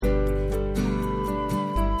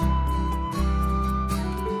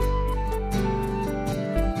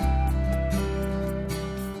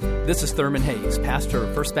This is Thurman Hayes, pastor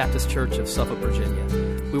of First Baptist Church of Suffolk, Virginia.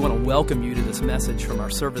 We want to welcome you to this message from our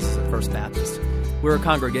services at First Baptist. We're a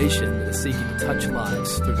congregation that is seeking to touch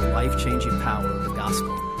lives through the life-changing power of the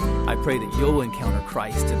gospel. I pray that you'll encounter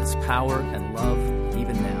Christ in his power and love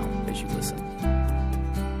even now as you listen.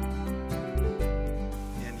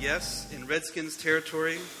 And yes, in Redskins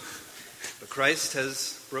territory, but Christ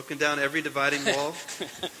has broken down every dividing wall.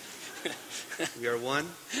 We are one.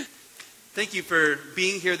 Thank you for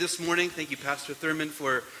being here this morning. Thank you, Pastor Thurman,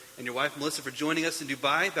 and your wife, Melissa, for joining us in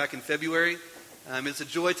Dubai back in February. It's a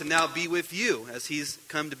joy to now be with you as he's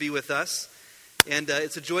come to be with us. And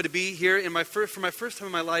it's a joy to be here for my first time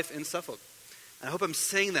in my life in Suffolk. I hope I'm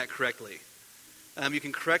saying that correctly. You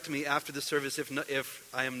can correct me after the service if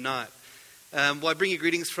I am not. Well, I bring you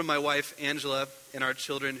greetings from my wife, Angela, and our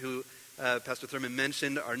children who Pastor Thurman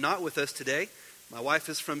mentioned are not with us today. My wife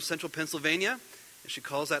is from central Pennsylvania. She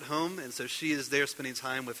calls that home, and so she is there spending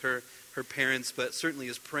time with her parents, but certainly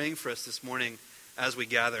is praying for us this morning as we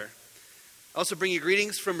gather. I also bring you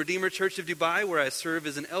greetings from Redeemer Church of Dubai, where I serve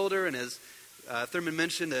as an elder and, as Thurman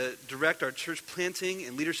mentioned, direct our church planting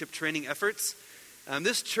and leadership training efforts.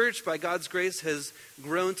 This church, by God's grace, has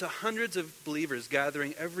grown to hundreds of believers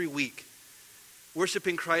gathering every week,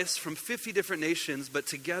 worshiping Christ from 50 different nations, but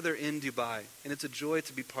together in Dubai. And it's a joy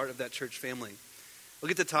to be part of that church family. We'll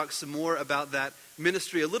get to talk some more about that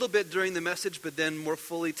ministry a little bit during the message, but then more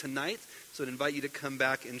fully tonight. So I'd invite you to come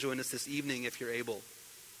back and join us this evening if you're able.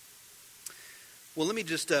 Well, let me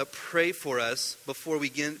just pray for us before we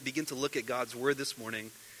begin to look at God's Word this morning.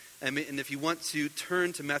 And if you want to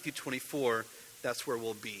turn to Matthew 24, that's where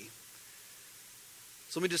we'll be.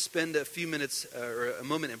 So let me just spend a few minutes or a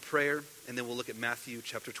moment in prayer, and then we'll look at Matthew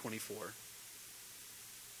chapter 24.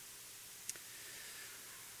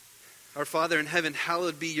 Our Father in heaven,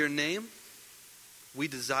 hallowed be your name. We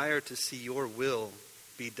desire to see your will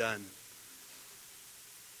be done.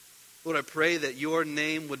 Lord, I pray that your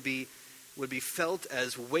name would be felt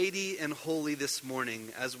as weighty and holy this morning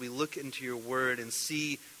as we look into your word and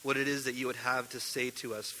see what it is that you would have to say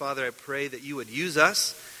to us. Father, I pray that you would use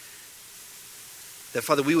us, that,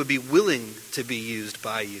 Father, we would be willing to be used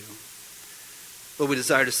by you. Lord, we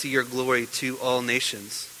desire to see your glory to all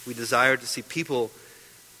nations. We desire to see people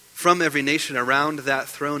from every nation around that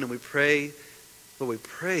throne, and we pray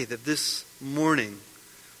that this morning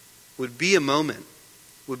would be a moment,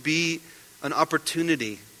 would be an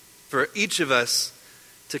opportunity for each of us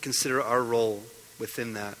to consider our role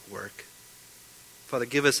within that work. Father,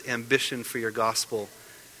 give us ambition for your gospel.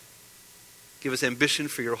 Give us ambition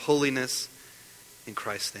for your holiness. In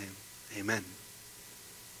Christ's name, amen.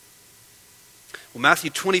 Well,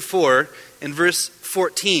 Matthew 24 and verse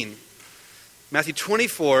 14. Matthew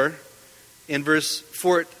 24 and verse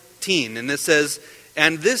 14. And it says,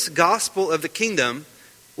 "And this gospel of the kingdom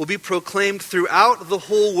will be proclaimed throughout the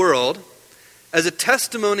whole world as a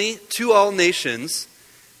testimony to all nations,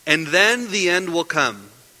 and then the end will come."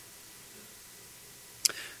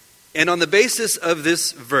 And on the basis of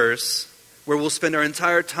this verse, where we'll spend our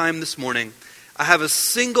entire time this morning, I have a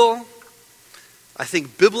single, I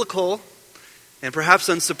think, biblical and perhaps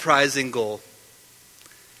unsurprising goal,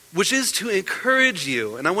 which is to encourage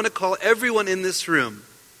you, and I want to call everyone in this room,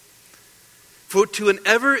 to an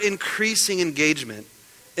ever-increasing engagement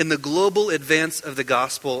in the global advance of the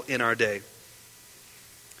gospel in our day.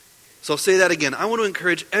 So I'll say that again. I want to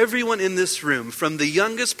encourage everyone in this room, from the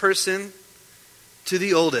youngest person to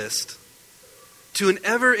the oldest, to an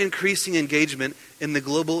ever-increasing engagement in the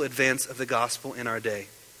global advance of the gospel in our day.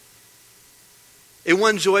 And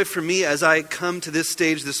one joy for me as I come to this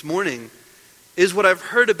stage this morning is what I've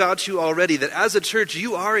heard about you already, that as a church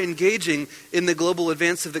you are engaging in the global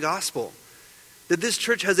advance of the gospel. That this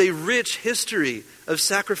church has a rich history of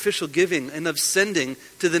sacrificial giving and of sending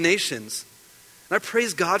to the nations. And I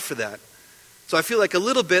praise God for that. So I feel like a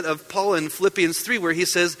little bit of Paul in Philippians 3, where he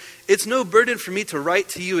says, "It's no burden for me to write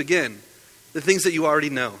to you again the things that you already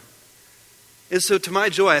know." And so to my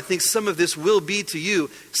joy, I think some of this will be to you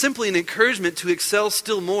simply an encouragement to excel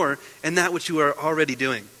still more in that which you are already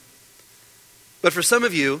doing. But for some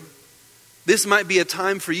of you, this might be a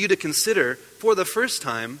time for you to consider for the first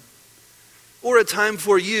time, or a time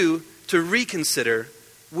for you to reconsider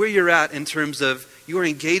where you're at in terms of your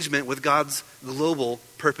engagement with God's global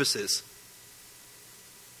purposes.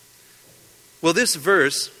 Well, this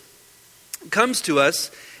verse comes to us,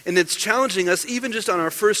 and it's challenging us, even just on our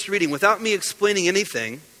first reading, without me explaining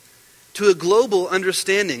anything, to a global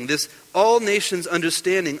understanding, this all nations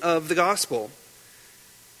understanding of the gospel.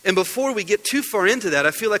 And before we get too far into that, I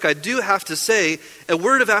feel like I do have to say a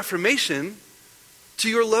word of affirmation to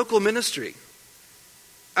your local ministry.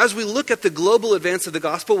 As we look at the global advance of the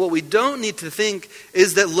gospel, what we don't need to think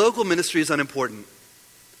is that local ministry is unimportant.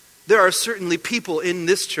 There are certainly people in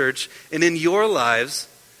this church and in your lives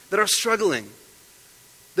that are struggling.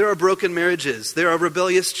 There are broken marriages. There are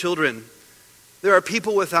rebellious children. There are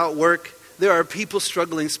people without work. There are people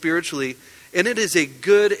struggling spiritually. And it is a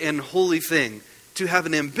good and holy thing to have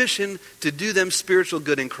an ambition to do them spiritual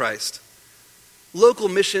good in Christ. Local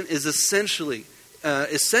mission is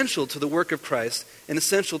essential to the work of Christ and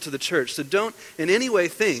essential to the church. So don't in any way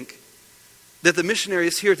think that the missionary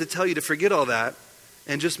is here to tell you to forget all that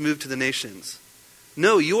and just move to the nations.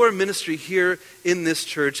 No, your ministry here in this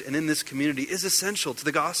church and in this community is essential to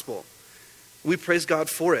the gospel. We praise God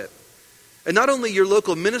for it. And not only your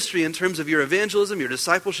local ministry in terms of your evangelism, your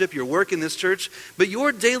discipleship, your work in this church, but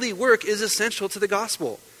your daily work is essential to the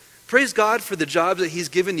gospel. Praise God for the jobs that He's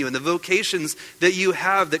given you and the vocations that you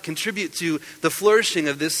have that contribute to the flourishing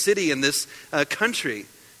of this city and this country.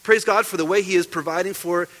 Praise God for the way He is providing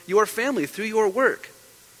for your family through your work.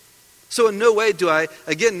 So in no way do I,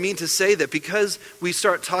 again, mean to say that because we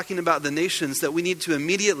start talking about the nations that we need to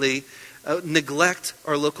immediately neglect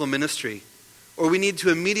our local ministry, or we need to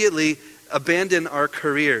immediately abandon our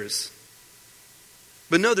careers.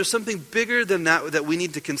 But no, there's something bigger than that that we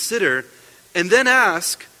need to consider, and then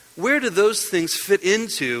ask, where do those things fit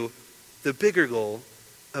into the bigger goal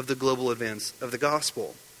of the global advance of the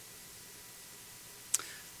gospel?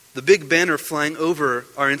 The big banner flying over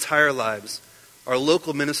our entire lives, our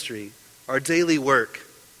local ministry, our daily work,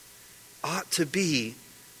 ought to be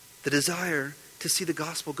the desire to see the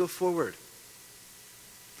gospel go forward.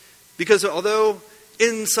 Because although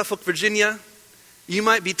in Suffolk, Virginia, you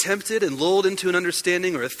might be tempted and lulled into an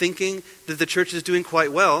understanding or a thinking that the church is doing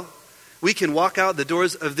quite well, we can walk out the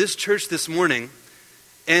doors of this church this morning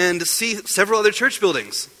and see several other church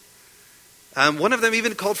buildings. One of them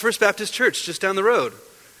even called First Baptist Church, just down the road.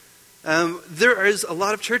 There is a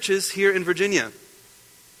lot of churches here in Virginia.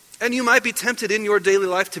 And you might be tempted in your daily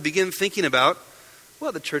life to begin thinking about,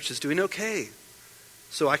 well, the church is doing okay,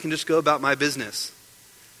 so I can just go about my business.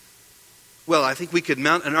 Well, I think we could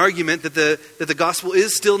mount an argument that the gospel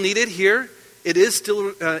is still needed here. It is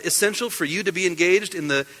still essential for you to be engaged in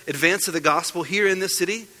the advance of the gospel here in this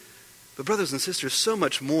city. But brothers and sisters, so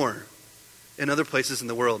much more in other places in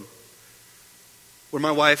the world. Where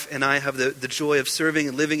my wife and I have the joy of serving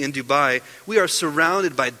and living in Dubai, we are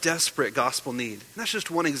surrounded by desperate gospel need. And that's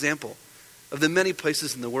just one example of the many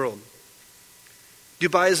places in the world.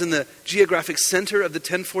 Dubai is in the geographic center of the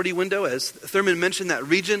 1040 window, as Thurman mentioned, that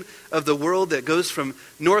region of the world that goes from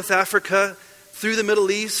North Africa through the Middle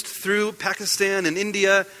East, through Pakistan and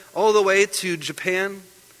India, all the way to Japan.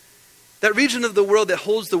 That region of the world that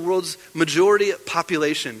holds the world's majority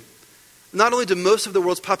population. Not only do most of the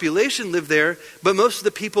world's population live there, but most of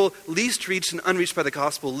the people least reached and unreached by the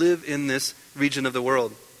gospel live in this region of the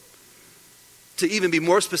world. To even be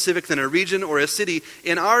more specific than a region or a city,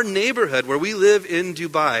 in our neighborhood where we live in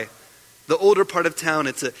Dubai, the older part of town,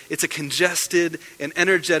 it's a congested and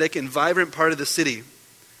energetic and vibrant part of the city.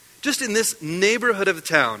 Just in this neighborhood of the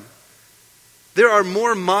town, there are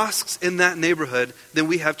more mosques in that neighborhood than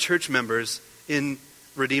we have church members in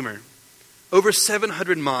Redeemer. Over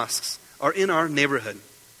 700 mosques are in our neighborhood.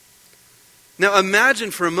 Now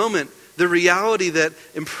imagine for a moment the reality that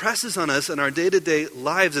impresses on us in our day-to-day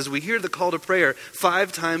lives as we hear the call to prayer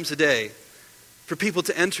 5 times a day for people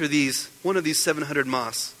to enter one of these 700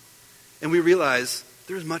 mosques. And we realize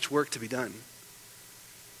there's much work to be done.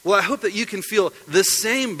 Well, I hope that you can feel the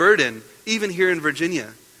same burden even here in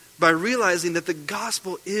Virginia by realizing that the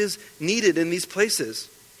gospel is needed in these places.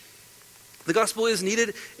 The gospel is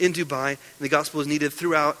needed in Dubai, and the gospel is needed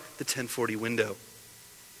throughout the 1040 window.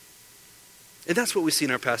 And that's what we see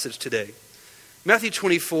in our passage today. Matthew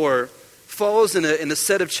 24 falls in a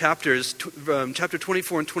set of chapters, chapter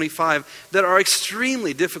 24 and 25, that are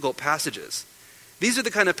extremely difficult passages. These are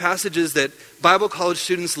the kind of passages that Bible college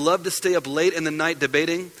students love to stay up late in the night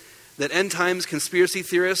debating, that end times conspiracy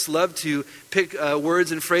theorists love to pick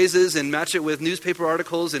words and phrases and match it with newspaper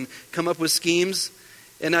articles and come up with schemes.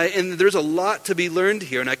 And there's a lot to be learned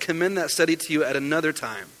here, and I commend that study to you at another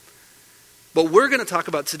time. But we're going to talk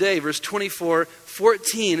about today, verse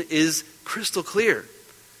 24:14 is crystal clear.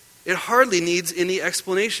 It hardly needs any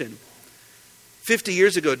explanation. 50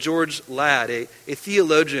 years ago, George Ladd, a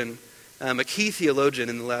theologian, a key theologian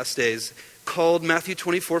in the last days, called Matthew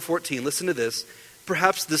 24:14, listen to this,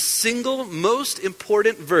 perhaps the single most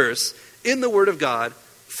important verse in the Word of God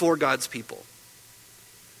for God's people.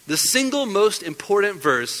 The single most important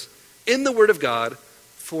verse in the Word of God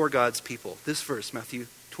for God's people. This verse, Matthew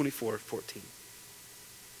 24:14.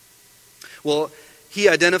 Well, he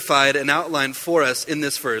identified and outlined for us in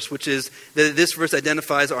this verse, which is that this verse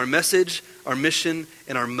identifies our message, our mission,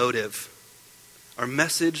 and our motive. Our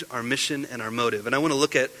message, our mission, and our motive. And I want to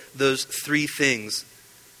look at those three things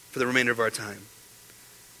for the remainder of our time.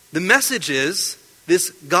 The message is this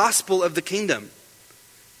gospel of the kingdom.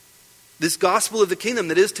 This gospel of the kingdom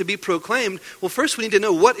that is to be proclaimed. Well, first we need to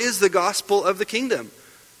know, what is the gospel of the kingdom?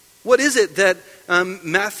 What is it that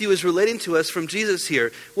Matthew is relating to us from Jesus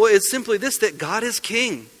here? Well, it's simply this, that God is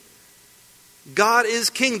king. God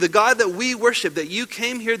is king. The God that we worship, that you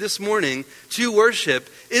came here this morning to worship,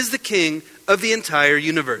 is the king of the entire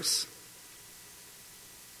universe.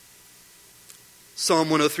 Psalm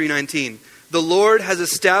 103:19. The Lord has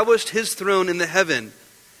established his throne in the heaven.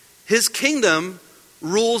 His kingdom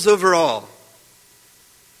rules over all.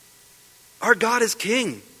 Our God is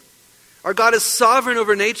king. Our God is sovereign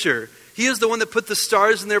over nature. He is the one that put the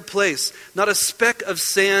stars in their place. Not a speck of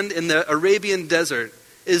sand in the Arabian desert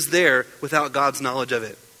is there without God's knowledge of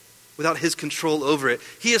it, without his control over it.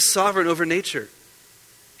 He is sovereign over nature.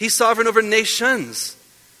 He's sovereign over nations.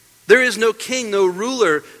 There is no king, no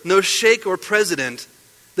ruler, no sheikh or president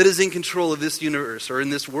that is in control of this universe or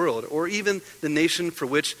in this world, or even the nation for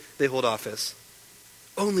which they hold office.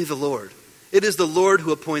 Only the Lord. It is the Lord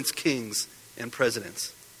who appoints kings and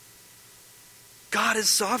presidents. God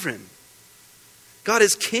is sovereign. God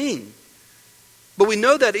is king. But we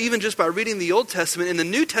know that even just by reading the Old Testament. In the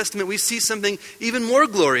New Testament, we see something even more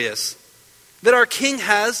glorious. That our king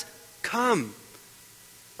has come.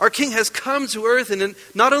 Our king has come to earth, and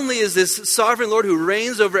not only is this sovereign Lord who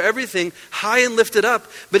reigns over everything high and lifted up,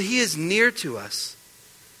 but he is near to us.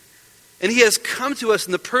 And he has come to us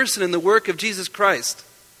in the person and the work of Jesus Christ.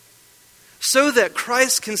 So that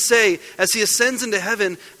Christ can say, as he ascends into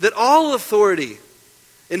heaven, that all authority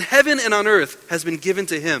in heaven and on earth has been given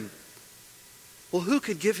to him. Well, who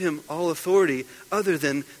could give him all authority other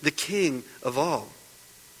than the King of all?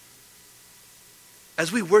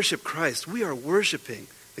 As we worship Christ, we are worshiping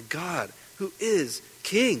the God who is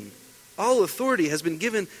King. All authority has been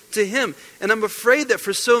given to him. And I'm afraid that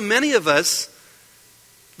for so many of us,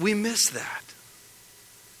 we miss that.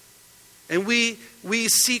 And we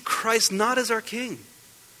see Christ not as our king.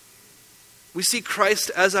 We see Christ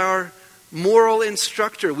as our moral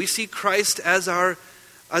instructor. We see Christ as our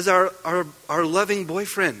loving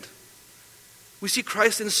boyfriend. We see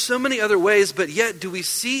Christ in so many other ways, but yet do we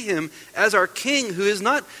see him as our king who is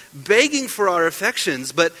not begging for our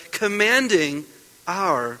affections, but commanding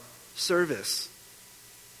our service.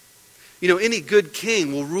 You know, any good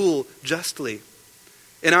king will rule justly.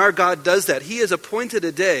 And our God does that. He has appointed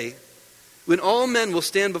a day when all men will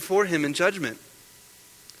stand before him in judgment.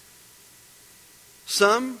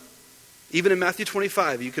 Some, even in Matthew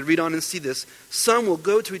 25, you could read on and see this, some will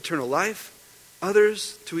go to eternal life,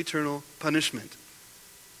 others to eternal punishment.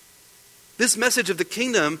 This message of the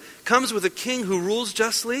kingdom comes with a king who rules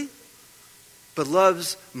justly, but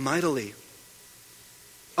loves mightily.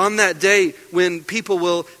 On that day when people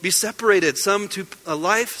will be separated, some to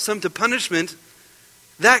life, some to punishment,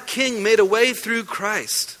 that king made a way through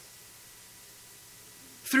Christ.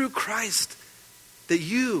 Through Christ, that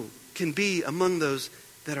you can be among those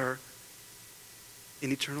that are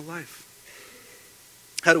in eternal life.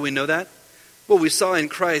 How do we know that? Well, we saw in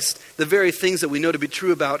Christ the very things that we know to be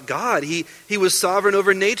true about God. He was sovereign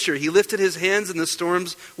over nature. He lifted his hands and the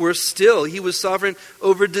storms were still. He was sovereign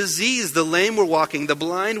over disease. The lame were walking. The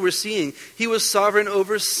blind were seeing. He was sovereign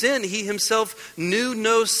over sin. He himself knew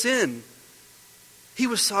no sin. He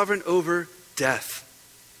was sovereign over death.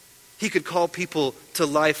 He could call people to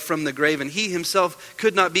life from the grave, and he himself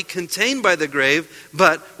could not be contained by the grave,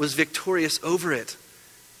 but was victorious over it,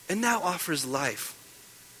 and now offers life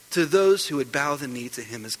to those who would bow the knee to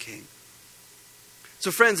him as king. So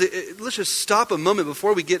friends, let's just stop a moment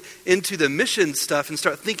before we get into the mission stuff and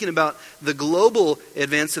start thinking about the global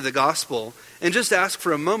advance of the gospel, and just ask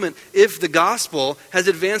for a moment if the gospel has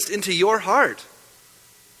advanced into your heart.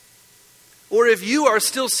 Or if you are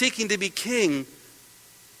still seeking to be king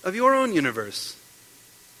of your own universe.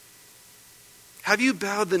 Have you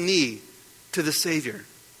bowed the knee to the Savior?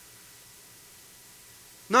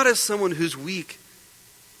 Not as someone who's weak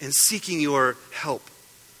and seeking your help,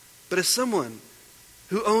 but as someone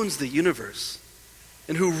who owns the universe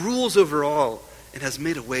and who rules over all and has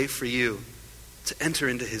made a way for you to enter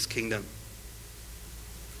into his kingdom.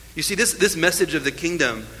 You see, this message of the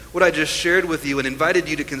kingdom, what I just shared with you and invited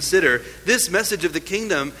you to consider, this message of the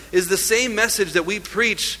kingdom is the same message that we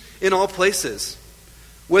preach in all places.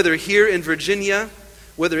 Whether here in Virginia,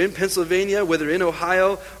 whether in Pennsylvania, whether in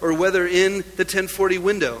Ohio, or whether in the 1040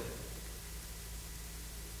 window.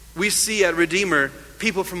 We see at Redeemer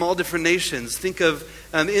people from all different nations. Think of,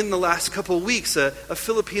 in the last couple of weeks, a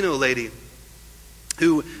Filipino lady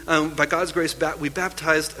who, by God's grace, we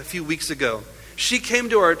baptized a few weeks ago. She came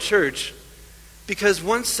to our church because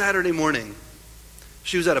one Saturday morning,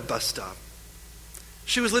 she was at a bus stop.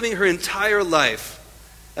 She was living her entire life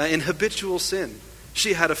in habitual sin.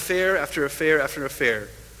 She had affair after affair after affair.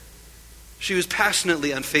 She was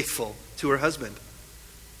passionately unfaithful to her husband.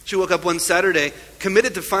 She woke up one Saturday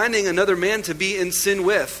committed to finding another man to be in sin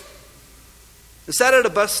with. And sat at a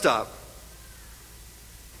bus stop.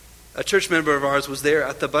 A church member of ours was there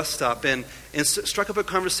at the bus stop and struck up a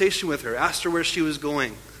conversation with her, asked her where she was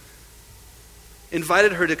going,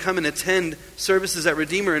 invited her to come and attend services at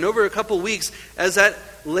Redeemer. And over a couple weeks, as that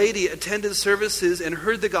lady attended services and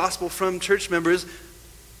heard the gospel from church members,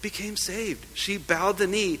 became saved. She bowed the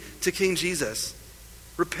knee to King Jesus,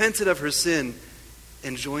 repented of her sin,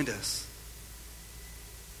 and joined us.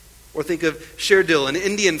 Or think of Sherdil, an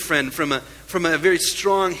Indian friend from a very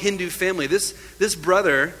strong Hindu family. This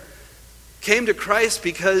brother came to Christ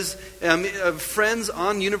because of friends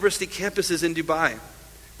on university campuses in Dubai.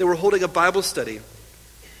 They were holding a Bible study.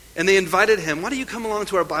 And they invited him, why don't you come along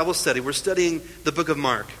to our Bible study? We're studying the book of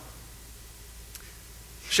Mark.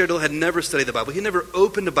 Sherdil had never studied the Bible. He had never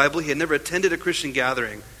opened a Bible. He had never attended a Christian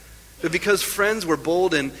gathering. But because friends were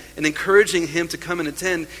bold and encouraging him to come and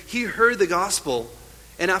attend, he heard the gospel,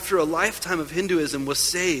 and after a lifetime of Hinduism was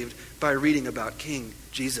saved by reading about King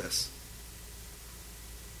Jesus.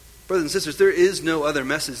 Brothers and sisters, there is no other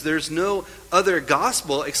message. There's no other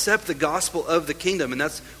gospel except the gospel of the kingdom, and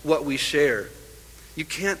that's what we share. You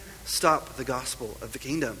can't stop the gospel of the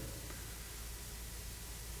kingdom.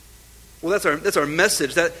 Well, that's our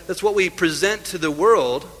message. That's what we present to the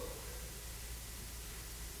world.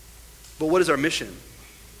 But what is our mission?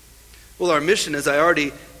 Well, our mission, as I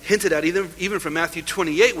already hinted at, even from Matthew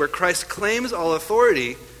 28, where Christ claims all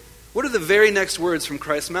authority, what are the very next words from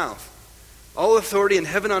Christ's mouth? All authority in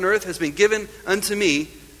heaven and on earth has been given unto me.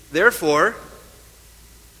 Therefore,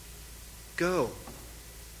 go,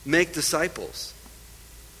 make disciples.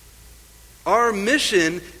 Our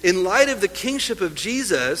mission, in light of the kingship of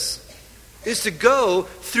Jesus, is to go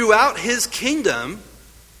throughout his kingdom,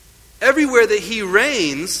 everywhere that he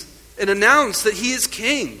reigns, and announce that he is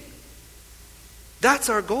king. That's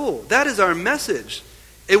our goal. That is our message.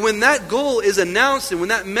 And when that goal is announced and when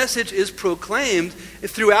that message is proclaimed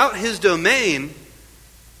throughout his domain,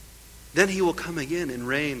 then he will come again and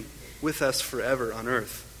reign with us forever on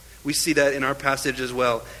earth. We see that in our passage as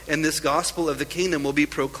well. And this gospel of the kingdom will be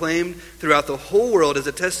proclaimed throughout the whole world as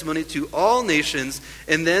a testimony to all nations,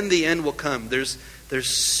 and then the end will come. There's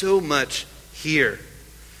so much here.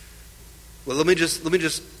 Well, let me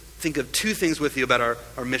just think of two things with you about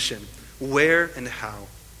our mission. Where and how.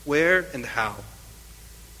 Where and how.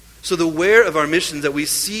 So the where of our missions that we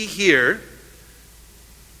see here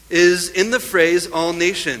is in the phrase all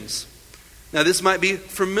nations. Now this might be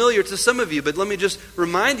familiar to some of you, but let me just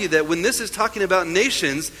remind you that when this is talking about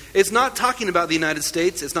nations, it's not talking about the United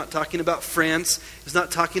States, it's not talking about France, it's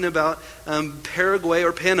not talking about Paraguay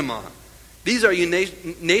or Panama. These are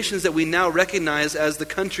nations that we now recognize as the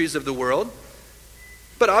countries of the world.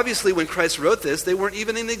 But obviously when Christ wrote this, they weren't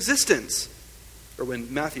even in existence. Or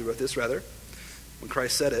when Matthew wrote this, rather. When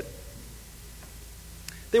Christ said it.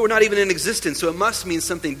 They were not even in existence, so it must mean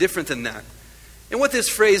something different than that. And what this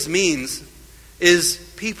phrase means is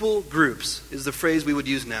people groups, is the phrase we would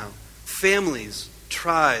use now. Families,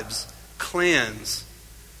 tribes, clans.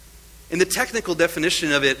 And the technical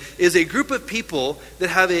definition of it is a group of people that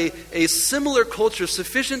have a similar culture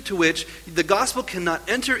sufficient to which the gospel cannot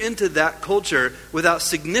enter into that culture without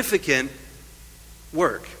significant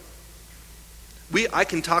work. I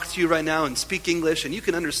can talk to you right now and speak English, and you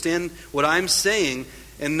can understand what I'm saying,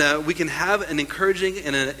 and we can have an encouraging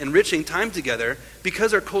and an enriching time together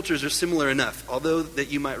because our cultures are similar enough, although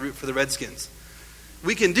that you might root for the Redskins.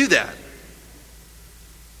 We can do that.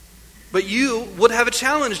 But you would have a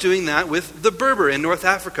challenge doing that with the Berber in North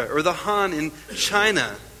Africa or the Han in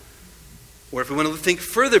China. Or if we want to think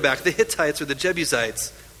further back, the Hittites or the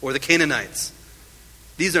Jebusites or the Canaanites.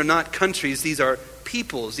 These are not countries, these are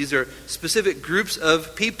peoples. These are specific groups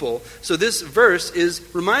of people. So this verse is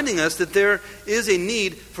reminding us that there is a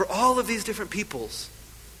need for all of these different peoples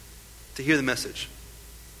to hear the message.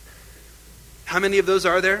 How many of those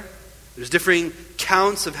are there? There's differing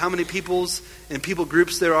counts of how many peoples and people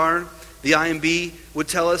groups there are. The IMB would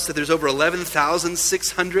tell us that there's over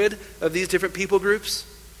 11,600 of these different people groups.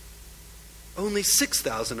 Only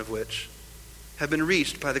 6,000 of which have been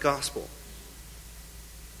reached by the gospel.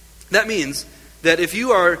 That means that if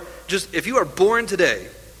you are born today,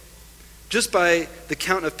 just by the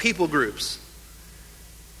count of people groups,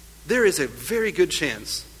 there is a very good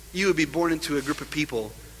chance you would be born into a group of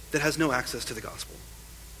people that has no access to the gospel.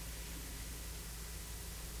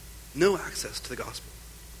 No access to the gospel.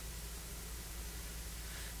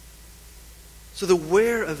 So the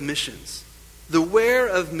where of missions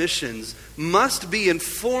must be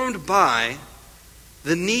informed by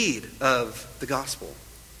the need of the gospel.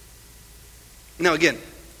 Now again,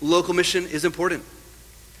 local mission is important.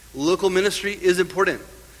 Local ministry is important.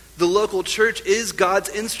 The local church is God's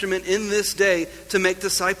instrument in this day to make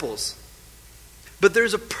disciples. But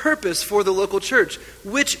there's a purpose for the local church,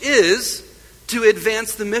 which is to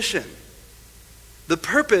advance the mission. The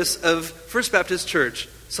purpose of First Baptist Church,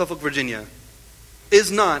 Suffolk, Virginia,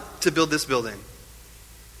 is not to build this building.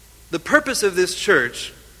 The purpose of this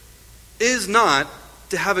church is not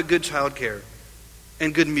to have a good childcare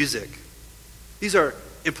and good music. These are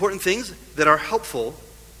important things that are helpful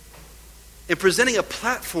in presenting a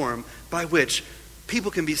platform by which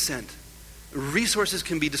people can be sent, resources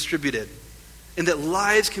can be distributed, and that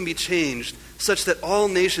lives can be changed such that all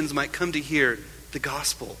nations might come to hear the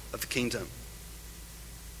gospel of the kingdom.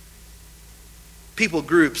 People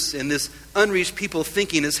groups and this unreached people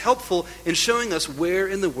thinking is helpful in showing us where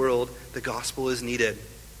in the world the gospel is needed.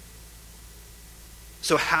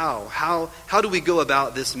 So how do we go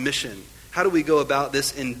about this mission? How do we go about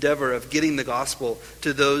this endeavor of getting the gospel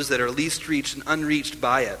to those that are least reached and unreached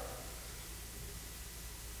by it?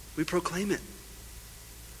 We proclaim it.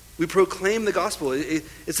 We proclaim the gospel.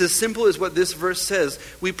 It's as simple as what this verse says.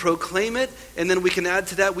 We proclaim it, and then we can add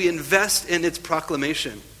to that, we invest in its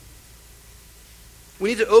proclamation. We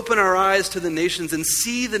need to open our eyes to the nations and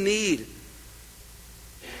see the need.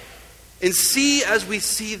 And see, as we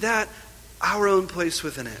see that, our own place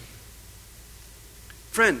within it.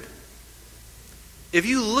 Friend, if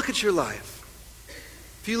you look at your life,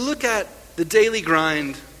 if you look at the daily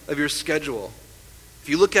grind of your schedule, if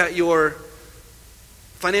you look at your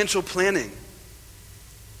financial planning,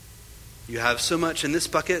 you have so much in this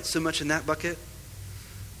bucket, so much in that bucket.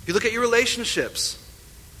 If you look at your relationships,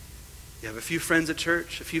 you have a few friends at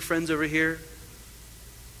church, a few friends over here.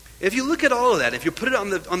 If you look at all of that, if you put it on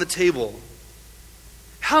the table,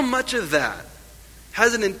 how much of that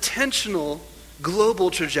has an intentional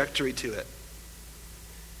global trajectory to it?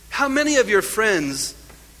 How many of your friends,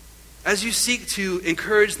 as you seek to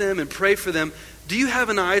encourage them and pray for them, do you have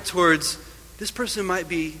an eye towards this person might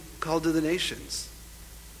be called to the nations?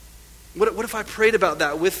 What if I prayed about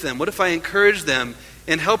that with them? What if I encouraged them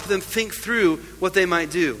and helped them think through what they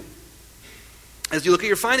might do? As you look at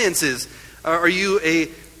your finances, are you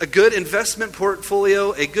a good investment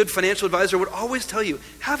portfolio? A good financial advisor would always tell you,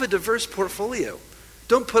 have a diverse portfolio.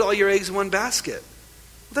 Don't put all your eggs in one basket.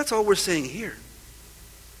 Well, that's all we're saying here.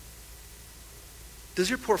 Does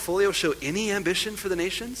your portfolio show any ambition for the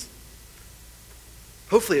nations?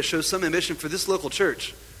 Hopefully it shows some ambition for this local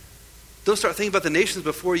church. Don't start thinking about the nations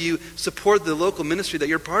before you support the local ministry that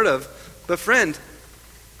you're part of. But friend,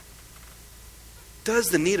 does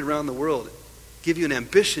the need around the world give you an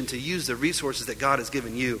ambition to use the resources that God has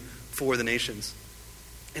given you for the nations?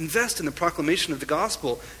 Invest in the proclamation of the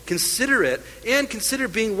gospel. Consider it, and consider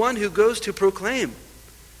being one who goes to proclaim.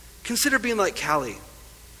 Consider being like Callie.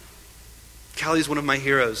 Callie's one of my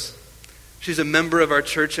heroes. She's a member of our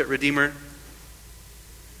church at Redeemer.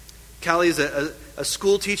 Callie is a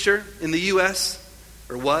school teacher in the U.S.,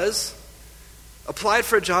 or was. Applied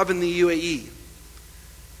for a job in the UAE,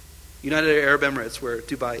 United Arab Emirates, where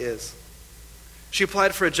Dubai is. She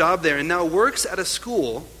applied for a job there and now works at a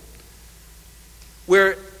school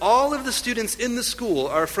where all of the students in the school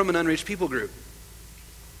are from an unreached people group.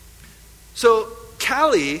 So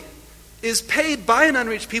Callie is paid by an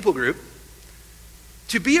unreached people group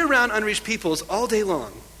to be around unreached peoples all day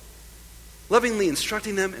long, lovingly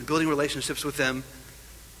instructing them and building relationships with them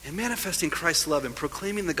and manifesting Christ's love and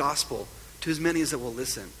proclaiming the gospel to as many as that will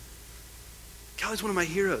listen. Callie's one of my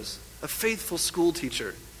heroes, a faithful school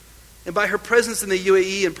teacher. And by her presence in the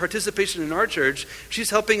UAE and participation in our church, she's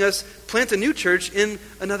helping us plant a new church in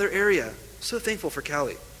another area. So thankful for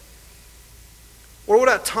Callie. Or what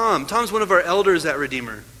about Tom? Tom's one of our elders at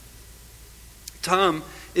Redeemer. Tom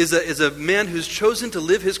is a man who's chosen to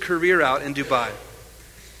live his career out in Dubai.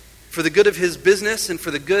 For the good of his business and for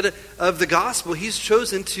the good of the gospel, he's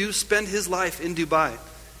chosen to spend his life in Dubai.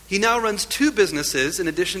 He now runs 2 businesses in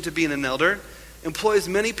addition to being an elder, employs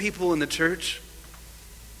many people in the church,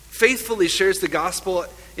 faithfully shares the gospel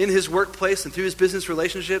in his workplace and through his business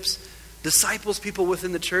relationships, disciples people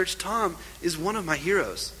within the church. Tom is one of my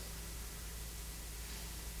heroes.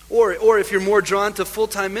 Or if you're more drawn to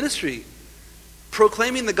full-time ministry,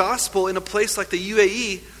 proclaiming the gospel in a place like the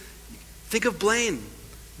UAE, think of Blaine.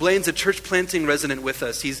 Blaine's a church planting resident with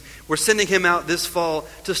us. We're sending him out this fall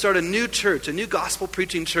to start a new church, a new gospel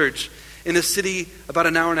preaching church in a city about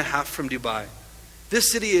an hour and a half from Dubai.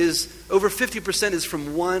 This city is, over 50% is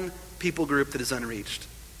from one people group that is unreached.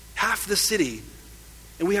 Half the city.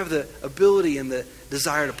 And we have the ability and the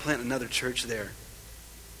desire to plant another church there.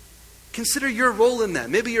 Consider your role in that.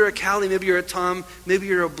 Maybe you're a Callie, maybe you're a Tom, maybe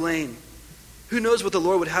you're a Blaine. Who knows what the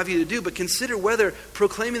Lord would have you to do, but consider whether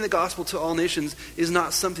proclaiming the gospel to all nations is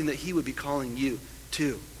not something that he would be calling you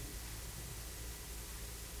to.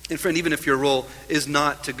 And friend, even if your role is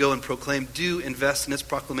not to go and proclaim, do invest in its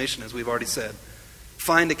proclamation, as we've already said.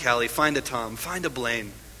 Find a Callie, find a Tom, find a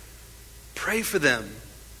Blaine. Pray for them.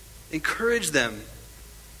 Encourage them.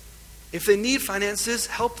 If they need finances,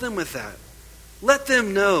 help them with that. Let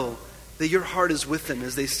them know that your heart is with them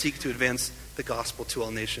as they seek to advance the gospel to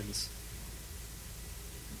all nations.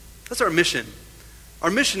 That's our mission. Our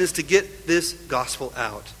mission is to get this gospel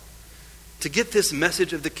out. To get this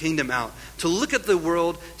message of the kingdom out. To look at the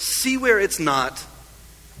world, see where it's not,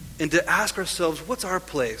 and to ask ourselves, what's our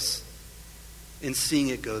place in seeing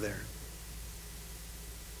it go there?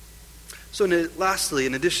 So lastly,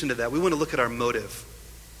 in addition to that, we want to look at our motive.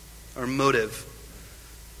 Our motive.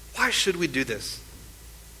 Why should we do this?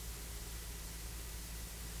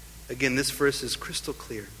 Again, this verse is crystal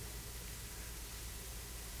clear.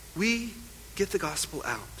 We get the gospel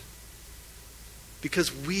out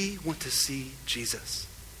because we want to see Jesus.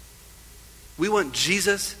 We want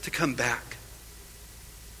Jesus to come back.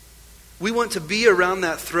 We want to be around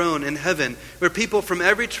that throne in heaven where people from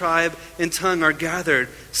every tribe and tongue are gathered,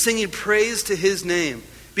 singing praise to his name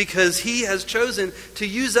because he has chosen to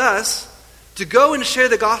use us to go and share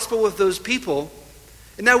the gospel with those people.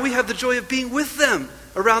 And now we have the joy of being with them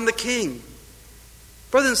around the King.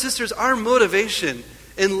 Brothers and sisters, our motivation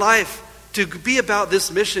in life to be about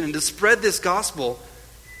this mission and to spread this gospel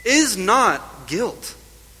is not guilt.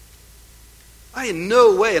 I in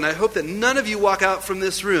no way, and I hope that none of you walk out from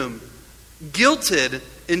this room guilted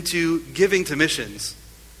into giving to missions,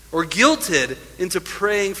 or guilted into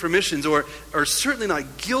praying for missions, or certainly not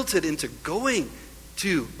guilted into going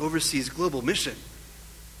to overseas global mission.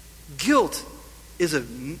 Guilt is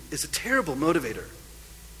a terrible motivator.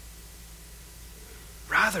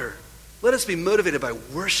 Rather, let us be motivated by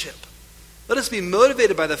worship. Let us be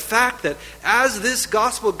motivated by the fact that as this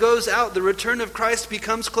gospel goes out, the return of Christ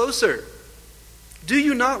becomes closer. Do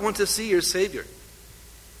you not want to see your Savior?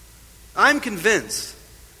 I'm convinced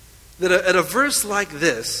that a verse like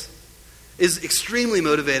this is extremely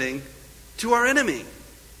motivating to our enemy.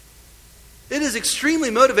 It is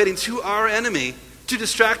extremely motivating to our enemy to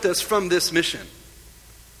distract us from this mission.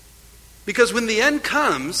 Because when the end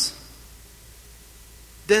comes,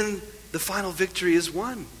 then the final victory is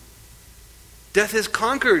won. Death is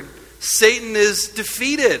conquered. Satan is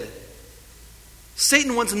defeated.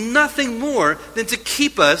 Satan wants nothing more than to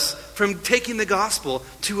keep us from taking the gospel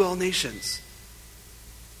to all nations.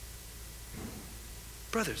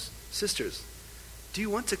 Brothers, sisters, do you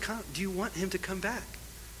want him to come back?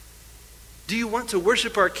 Do you want to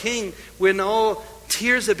worship our King when all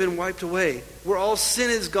tears have been wiped away, where all sin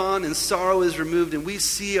is gone and sorrow is removed, and we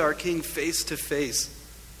see our King face to face?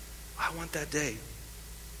 I want that day.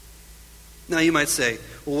 Now you might say,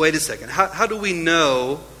 well, wait a second. How do we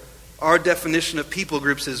know our definition of people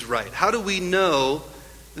groups is right? How do we know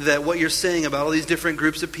that what you're saying about all these different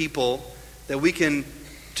groups of people, that we can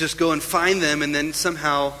just go and find them and then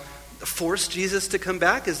somehow force Jesus to come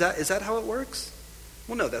back? Is that how it works?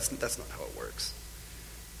 Well, no, that's not how it works.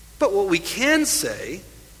 But what we can say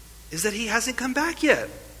is that he hasn't come back yet.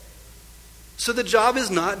 So the job is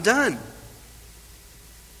not done.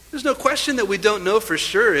 There's no question that we don't know for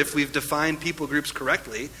sure if we've defined people groups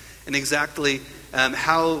correctly and exactly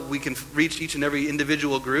how we can reach each and every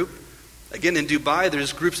individual group. Again, in Dubai,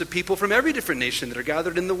 there's groups of people from every different nation that are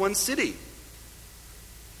gathered in the one city.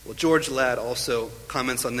 Well, George Ladd also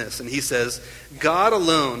comments on this, and he says, God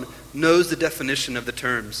alone knows the definition of the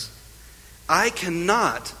terms. I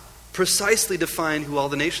cannot precisely define who all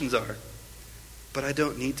the nations are, but I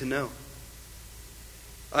don't need to know.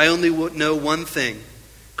 I only know one thing.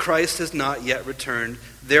 Christ has not yet returned.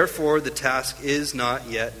 Therefore, the task is not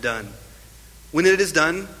yet done. When it is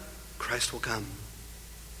done, Christ will come.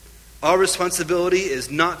 Our responsibility is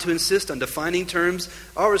not to insist on defining terms.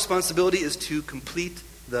 Our responsibility is to complete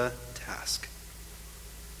the task.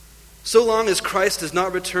 So long as Christ does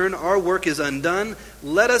not return, our work is undone.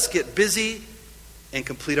 Let us get busy and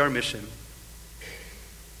complete our mission.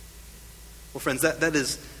 Well, friends,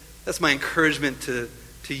 that's my encouragement to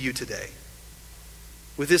you today.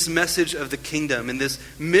 with this message of the kingdom and this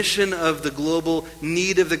mission of the global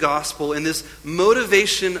need of the gospel and this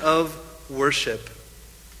motivation of worship,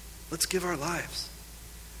 let's give our lives.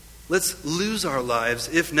 Let's lose our lives,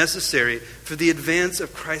 if necessary, for the advance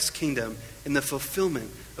of Christ's kingdom and the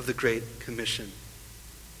fulfillment of the Great Commission.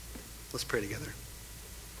 Let's pray together.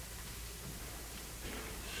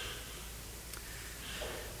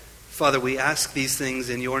 Father, we ask these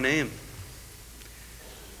things in your name.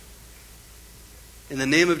 In the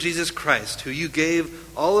name of Jesus Christ, who you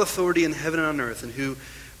gave all authority in heaven and on earth and who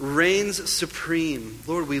reigns supreme.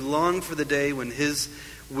 Lord, we long for the day when his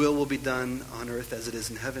will be done on earth as it is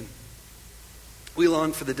in heaven. We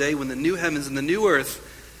long for the day when the new heavens and the new earth,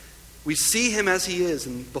 we see him as he is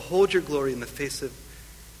and behold your glory in the face of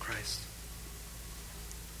Christ.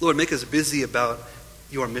 Lord, make us busy about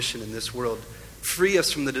your mission in this world. Free us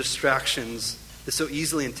from the distractions that so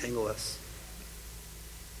easily entangle us.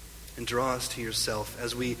 And draw us to yourself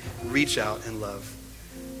as we reach out and love.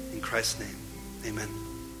 In Christ's name, amen.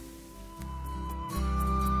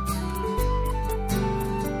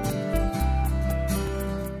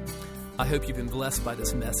 I hope you've been blessed by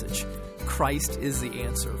this message. Christ is the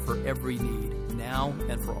answer for every need, now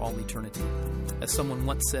and for all eternity. As someone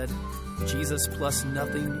once said, Jesus plus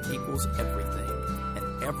nothing equals everything,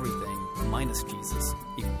 and everything minus Jesus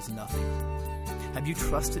equals nothing. Have you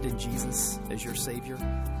trusted in Jesus as your Savior?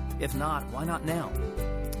 If not, why not now?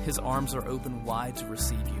 His arms are open wide to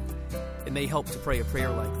receive you. It may help to pray a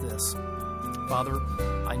prayer like this. Father,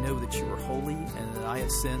 I know that you are holy and that I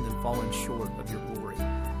have sinned and fallen short of your glory.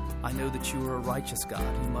 I know that you are a righteous God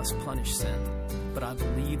who must punish sin, but I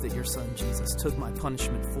believe that your Son Jesus took my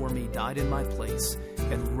punishment for me, died in my place,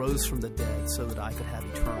 and rose from the dead so that I could have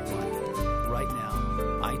eternal life. Right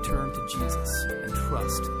now, I turn to Jesus and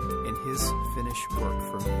trust in his finished work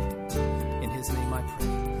for me. In his name I pray.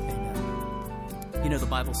 Amen. You know, the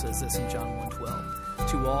Bible says this in John 1:12.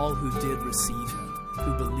 To all who did receive him,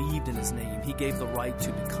 who believed in his name, he gave the right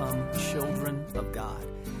to become children of God.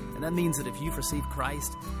 And that means that if you've received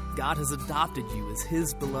Christ, God has adopted you as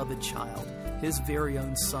his beloved child, his very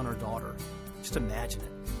own son or daughter. Just imagine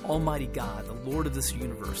it. Almighty God, the Lord of this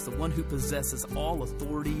universe, the one who possesses all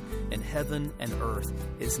authority in heaven and earth,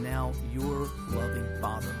 is now your loving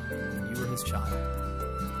Father, and you are his child.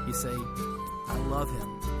 You say, I love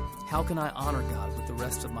him. How can I honor God with the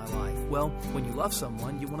rest of my life? Well, when you love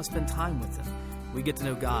someone, you want to spend time with them. We get to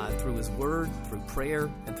know God through his word, through prayer,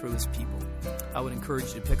 and through his people. I would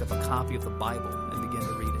encourage you to pick up a copy of the Bible and begin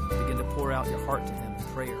to read it. Begin to pour out your heart to him in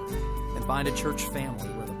prayer. And find a church family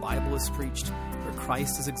where the Bible is preached, where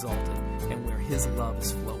Christ is exalted, and where his love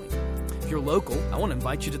is flowing. If you're local, I want to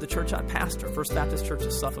invite you to the church I pastor, First Baptist Church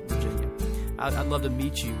of Suffolk, Virginia. I'd love to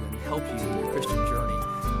meet you and help you in your Christian journey.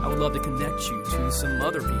 I would love to connect you to some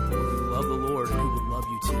other people who love the Lord and who would love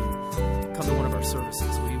you too. Come to one of our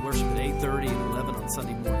services. We worship at 8:30 and 11 on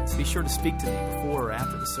Sunday mornings. Be sure to speak to me before or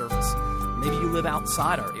after the service. Maybe you live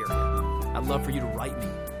outside our area. I'd love for you to write me.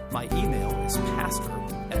 My email is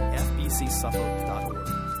pastor@fbcsuffolk.org.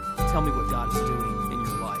 Tell me what God is doing in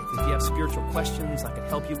your life. If you have spiritual questions I can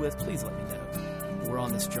help you with, please let me know. We're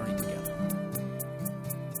on this journey together.